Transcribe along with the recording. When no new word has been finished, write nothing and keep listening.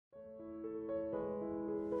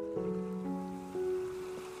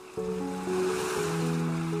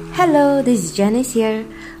Hello, this is Janice here.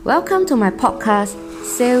 Welcome to my podcast,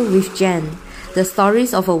 Sail with Jan, the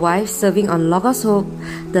stories of a wife serving on Logos Hope,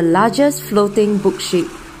 the largest floating book ship,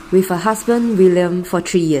 with her husband William for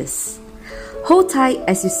 3 years. Hold tight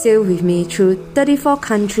as you sail with me through 34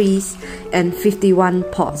 countries and 51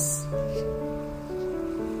 ports.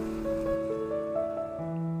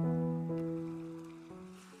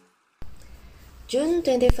 June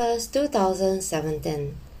 21st,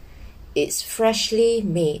 2017. It's freshly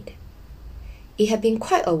made. It had been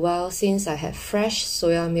quite a while since I had fresh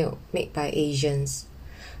soya milk made by Asians.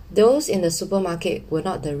 Those in the supermarket were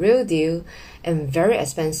not the real deal and very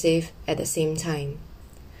expensive at the same time.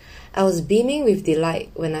 I was beaming with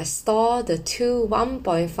delight when I saw the two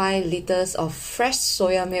 1.5 liters of fresh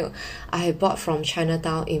soya milk I had bought from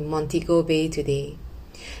Chinatown in Montego Bay today.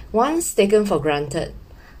 Once taken for granted,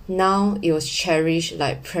 now it was cherished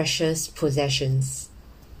like precious possessions.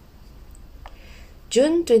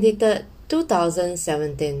 June 23rd,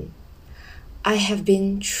 2017. I have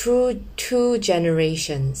been through 2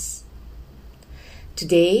 generations.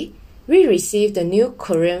 Today, we received the new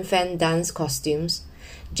Korean fan dance costumes,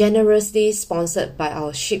 generously sponsored by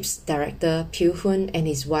our ship's director Pil-hun and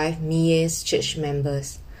his wife Mie's church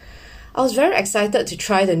members. I was very excited to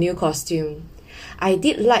try the new costume. I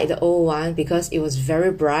did like the old one because it was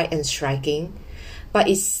very bright and striking, but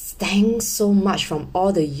it stank so much from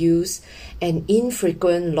all the use and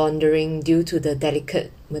infrequent laundering due to the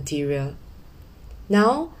delicate material.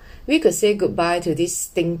 Now, we could say goodbye to these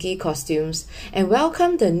stinky costumes and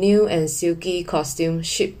welcome the new and silky costume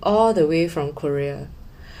shipped all the way from Korea.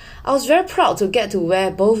 I was very proud to get to wear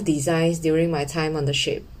both designs during my time on the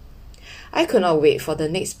ship. I could not wait for the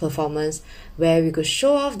next performance where we could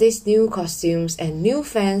show off these new costumes and new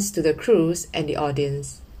fans to the crews and the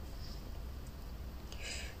audience.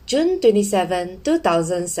 June 27,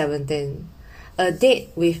 2017. A date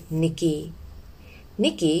with Nikki.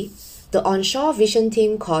 Nikki, the onshore vision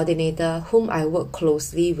team coordinator whom I work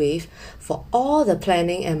closely with for all the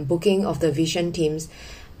planning and booking of the vision teams,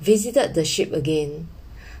 visited the ship again.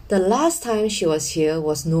 The last time she was here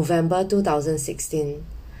was November 2016.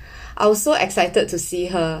 I was so excited to see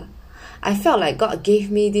her. I felt like God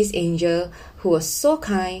gave me this angel who was so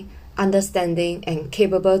kind, understanding, and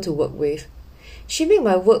capable to work with. She made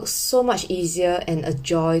my work so much easier and a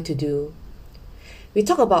joy to do. We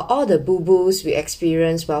talk about all the boo-boos we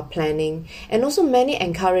experienced while planning and also many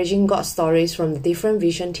encouraging God stories from the different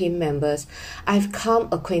vision team members I've come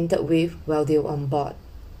acquainted with while they were on board.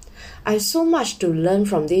 I have so much to learn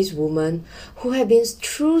from this woman who had been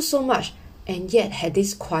through so much and yet had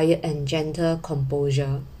this quiet and gentle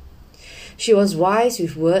composure. She was wise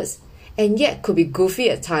with words and yet could be goofy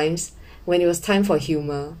at times when it was time for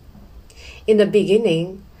humor. In the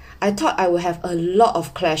beginning, I thought I would have a lot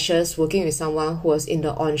of clashes working with someone who was in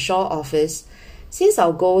the onshore office, since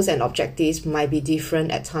our goals and objectives might be different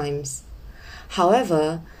at times.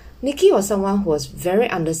 However, Nikki was someone who was very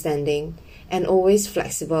understanding and always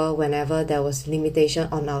flexible whenever there was limitation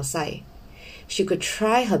on our side. She could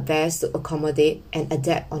try her best to accommodate and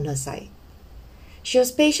adapt on her side. She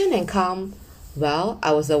was patient and calm, while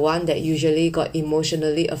I was the one that usually got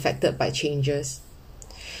emotionally affected by changes.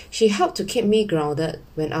 She helped to keep me grounded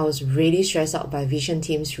when I was really stressed out by Vision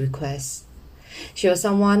Team's requests. She was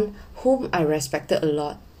someone whom I respected a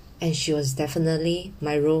lot, and she was definitely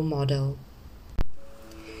my role model.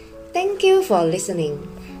 Thank you for listening.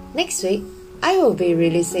 Next week, I will be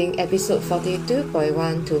releasing episode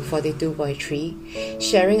 42.1 to 42.3,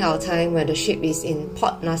 sharing our time when the ship is in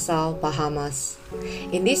Port Nassau, Bahamas.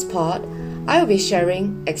 In this pod, I will be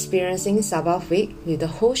sharing experiencing Sabbath week with the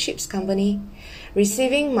whole ship's company,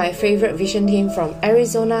 receiving my favorite vision team from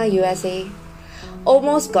Arizona, USA,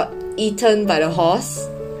 almost got eaten by the horse,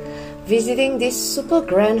 visiting this super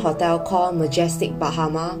grand hotel called Majestic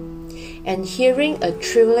Bahama, and hearing a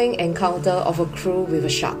thrilling encounter of a crew with a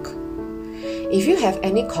shark. If you have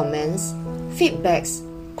any comments, feedbacks,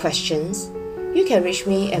 questions, you can reach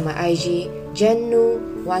me at my IG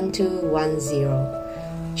Jannu1210,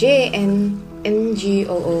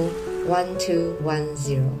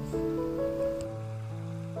 JANNGOO1210.